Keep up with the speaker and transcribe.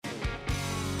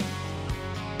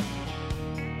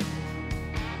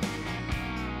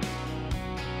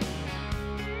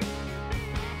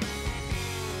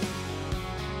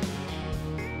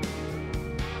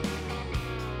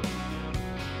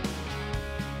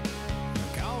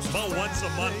About once a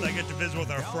month, I get to visit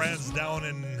with our friends down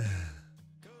in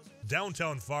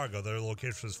downtown Fargo. Their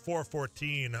location is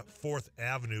 414 4th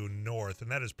Avenue North, and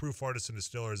that is Proof Artisan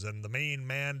Distillers. And the main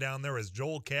man down there is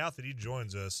Joel Kath, and he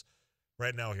joins us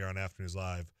right now here on Afternoons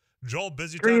Live. Joel,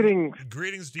 busy time.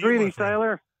 Greetings to you, Greetings, my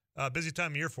friend. Tyler. Busy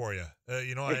time of year for you.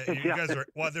 You Yeah. guys are,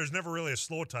 well, there's never really a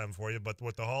slow time for you, but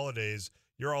with the holidays,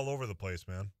 you're all over the place,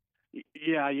 man.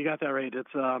 Yeah, you got that right.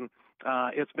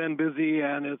 It's been busy,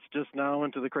 and it's just now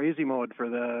into the crazy mode for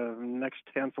the next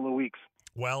handful of weeks.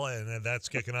 Well, and that's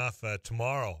kicking off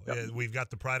tomorrow. Yep. We've got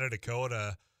the Pride of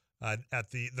Dakota at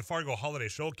the Fargo Holiday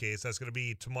Showcase. That's going to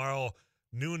be tomorrow,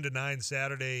 noon to 9,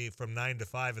 Saturday from 9 to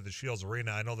 5 at the Shields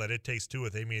Arena. I know that It Takes Two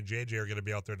with Amy and JJ are going to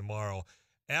be out there tomorrow,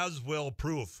 as will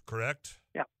Proof, correct?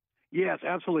 Yeah. Yes,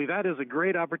 absolutely. That is a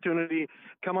great opportunity.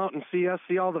 Come out and see us,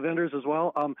 see all the vendors as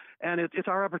well. And it's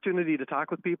our opportunity to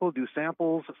talk with people, do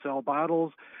samples, sell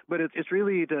bottles, but it's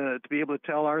really to be able to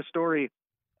tell our story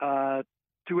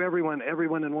to everyone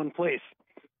in one place.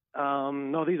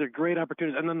 No, these are great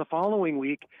opportunities. And then the following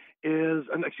week is,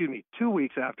 2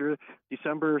 weeks after,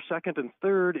 December 2nd and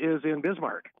 3rd is in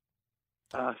Bismarck.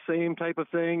 Same type of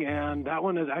thing, and that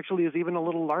one is even a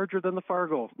little larger than the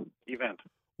Fargo event.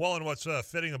 Well, and what's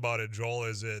fitting about it, Joel,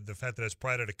 is the fact that it's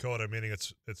Pride of Dakota, meaning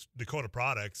it's Dakota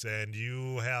products, and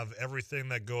you have everything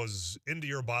that goes into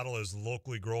your bottle is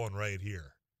locally grown right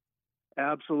here.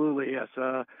 Absolutely, yes.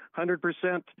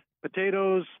 100%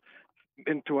 potatoes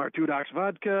into our Two Docks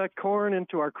vodka, corn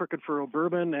into our Crooked Furrow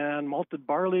bourbon, and malted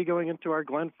barley going into our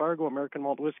Glen Fargo American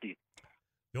malt whiskey.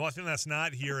 The only thing that's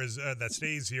not here is that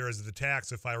stays here is the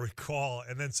tax, if I recall,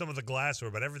 and then some of the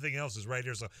glassware, but everything else is right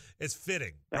here. So it's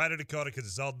fitting. Pride of Dakota, because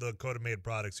it's all Dakota-made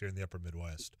products here in the upper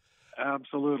Midwest.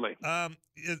 Absolutely.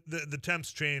 The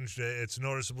temps changed. It's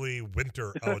noticeably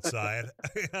winter outside.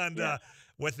 And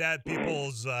with that,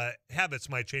 people's habits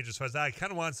might change as far as that. I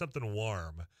kind of want something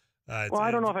warm. Well,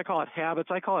 I don't know if I call it habits.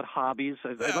 I call it hobbies.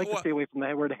 I'd like to stay away from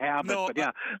the word habit, no, but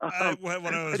yeah.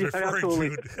 What I was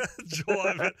referring to,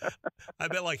 Joel, I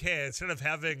meant like, hey, instead of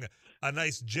having a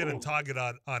nice gin and tonic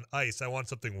on ice, I want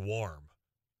something warm.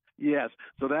 Yes,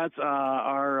 so that's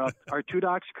our Two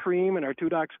Docks cream and our Two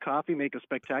Docks coffee make a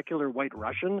spectacular White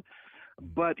Russian.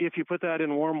 But if you put that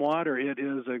in warm water, it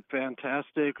is a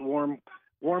fantastic warm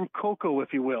cocoa,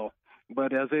 if you will.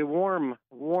 But as a warm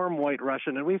White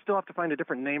Russian, and we still have to find a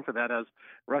different name for that, as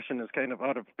Russian is kind of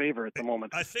out of favor at the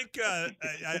moment. I think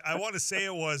I want to say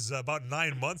it was about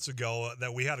 9 months ago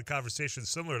that we had a conversation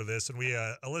similar to this, and we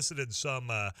elicited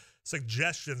some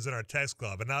suggestions in our text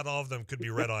club, and not all of them could be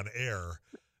read on air.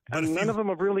 But none of them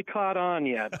have really caught on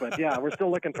yet, but yeah, we're still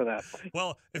looking for that.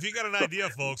 Well, if you got an idea,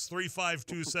 folks,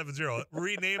 35270,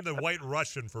 rename the White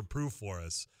Russian for Proof for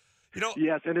us.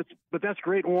 Yes, but that's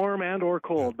great, warm and or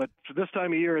cold. But for this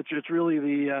time of year, it's really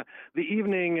the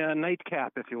evening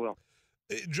nightcap, if you will.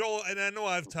 Joel, and I know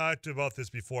I've talked about this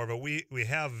before, but we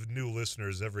have new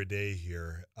listeners every day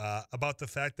here about the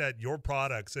fact that your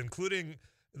products, including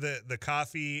the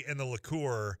coffee and the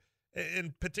liqueur,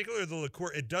 in particular the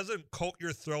liqueur, it doesn't coat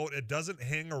your throat. It doesn't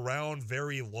hang around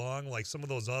very long like some of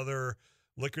those other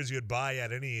liquors you'd buy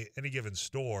at any given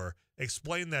store.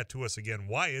 Explain that to us again.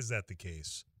 Why is that the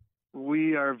case?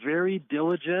 We are very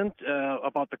diligent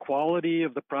about the quality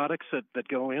of the products that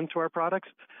go into our products,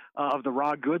 of the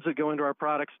raw goods that go into our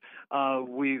products.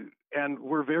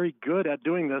 We're very good at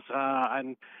doing this.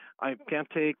 And I can't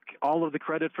take all of the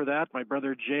credit for that. My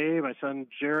brother Jay, my son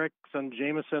Jarek, son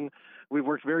Jameson, we've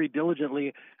worked very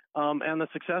diligently. And the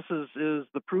success is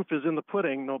the proof is in the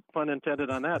pudding, no pun intended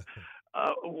on that.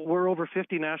 We're over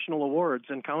 50 national awards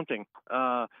and counting.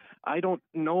 I don't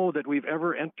know that we've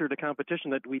ever entered a competition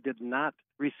that we did not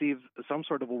receive some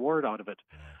sort of award out of it.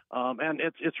 And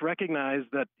it's recognized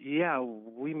that,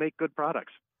 we make good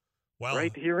products. Well,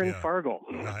 right here in Fargo.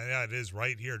 Yeah, it is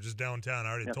right here, just downtown.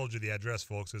 I already told you the address,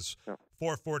 folks. It's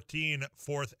 414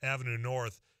 4th Avenue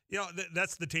North.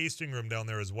 That's the tasting room down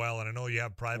there as well, and I know you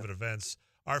have private events.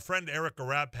 Our friend Erica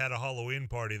Rapp had a Halloween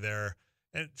party there.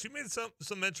 And she made some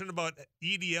mention about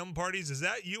EDM parties. Is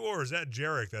that you or is that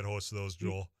Jarek that hosts those,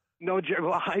 Joel? No,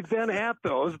 well, I've been at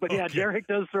those, but yeah, Jarek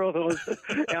does throw those,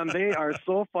 and they are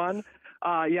so fun.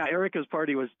 Erica's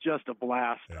party was just a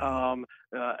blast. Yeah.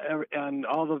 And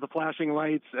all of the flashing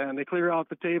lights, and they clear out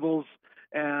the tables,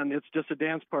 and it's just a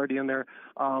dance party in there.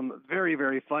 Very,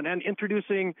 very fun. And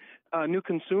introducing new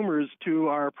consumers to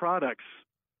our products.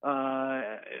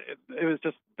 It was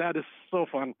just, that is so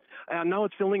fun. And now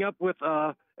it's filling up with,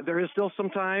 there is still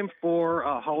some time for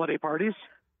holiday parties.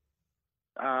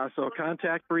 So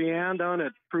contact Brianne down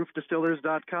at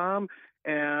proofdistillers.com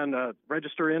and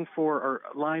register in for or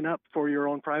line up for your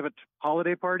own private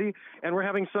holiday party. And we're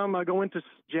having some go into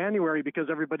January because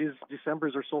everybody's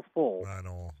Decembers are so full. I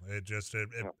know. It just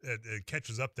it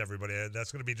catches up to everybody.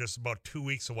 That's going to be just about 2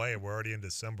 weeks away. We're already in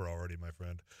December already, my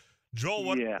friend.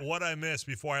 Joel, what I missed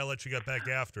before I let you get back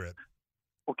after it?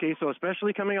 Okay, so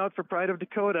especially coming out for Pride of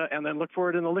Dakota, and then look for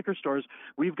it in the liquor stores,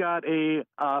 we've got a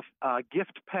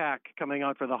gift pack coming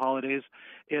out for the holidays.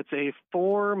 It's a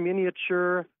 4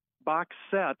 miniature box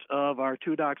set of our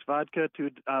Two Docs vodka, Two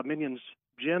Minions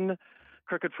gin,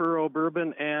 Crooked Furrow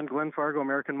bourbon, and Glen Fargo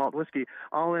American malt whiskey,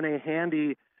 all in a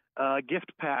handy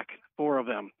gift pack, 4 of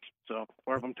them. So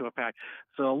 4 of them to a pack.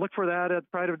 So look for that at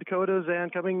Pride of Dakotas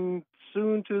and coming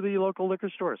soon to the local liquor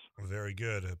stores. Very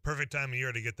good. A perfect time of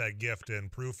year to get that gift, and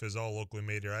Proof is all locally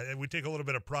made here. We take a little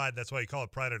bit of pride. That's why you call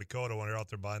it Pride of Dakota when you're out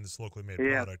there buying this locally made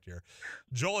product here.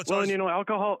 Joel, it's always... and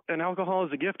alcohol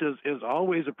as a gift is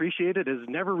always appreciated, is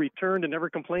never returned and never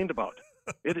complained about.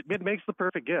 It makes the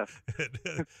perfect gift.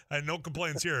 No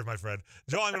complaints here, my friend.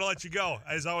 Joel, I'm going to let you go.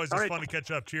 As always, it's fun to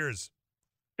catch up. Cheers.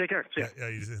 Take care. Yeah,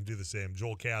 you do the same.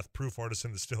 Joel Kath, Proof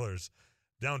Artisan Distillers,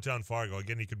 downtown Fargo.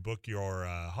 Again, you can book your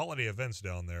holiday events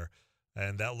down there,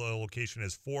 and that location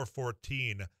is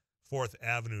 414 4th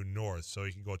Avenue North, so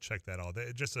you can go check that out.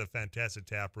 Just a fantastic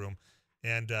tap room,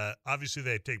 and obviously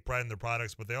they take pride in their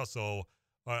products, but they also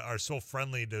are so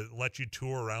friendly to let you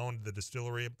tour around the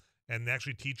distillery and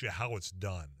actually teach you how it's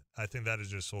done. I think that is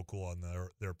just so cool on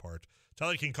their part.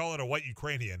 Tyler, you can call it a white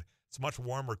Ukrainian. It's a much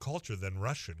warmer culture than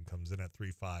Russian. Comes in at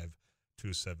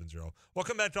 35270. We'll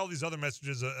come back to all these other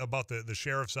messages about the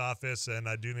sheriff's office, and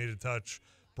I do need to touch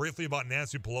briefly about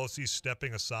Nancy Pelosi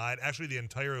stepping aside. Actually, the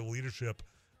entire leadership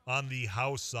on the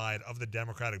House side of the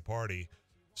Democratic Party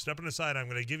stepping aside. I'm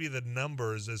going to give you the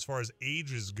numbers as far as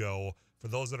ages go for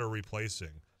those that are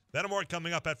replacing. That and more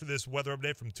coming up after this weather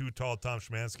update from Too Tall Tom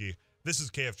Szymanski. This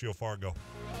is KFGO Fargo.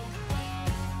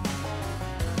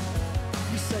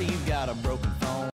 You say you've got a broken phone.